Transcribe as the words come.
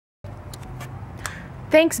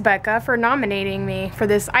Thanks, Becca, for nominating me for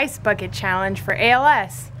this ice bucket challenge for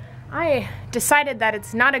ALS. I decided that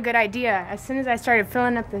it's not a good idea as soon as I started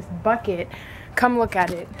filling up this bucket. Come look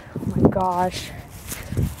at it. Oh my gosh.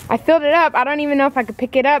 I filled it up. I don't even know if I could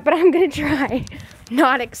pick it up, but I'm gonna try.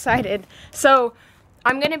 Not excited. So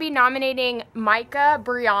I'm gonna be nominating Micah,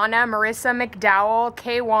 Brianna, Marissa McDowell,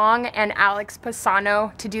 Kay Wong, and Alex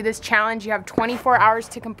Pisano to do this challenge. You have 24 hours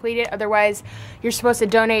to complete it. Otherwise, you're supposed to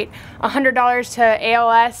donate $100 to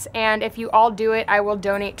ALS, and if you all do it, I will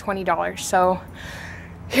donate $20. So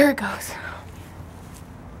here it goes.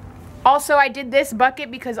 Also, I did this bucket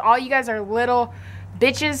because all you guys are little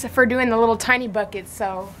bitches for doing the little tiny buckets,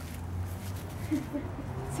 so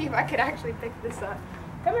see if I could actually pick this up.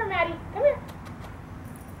 Come here, Maddie. Come here.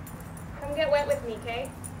 Come get wet with me, okay?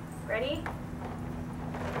 Ready?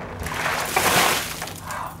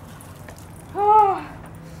 Oh.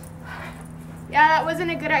 Yeah, that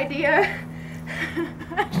wasn't a good idea.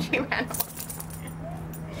 She ran away.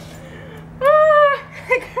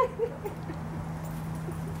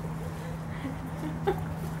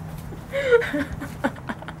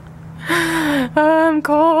 I'm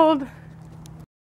cold.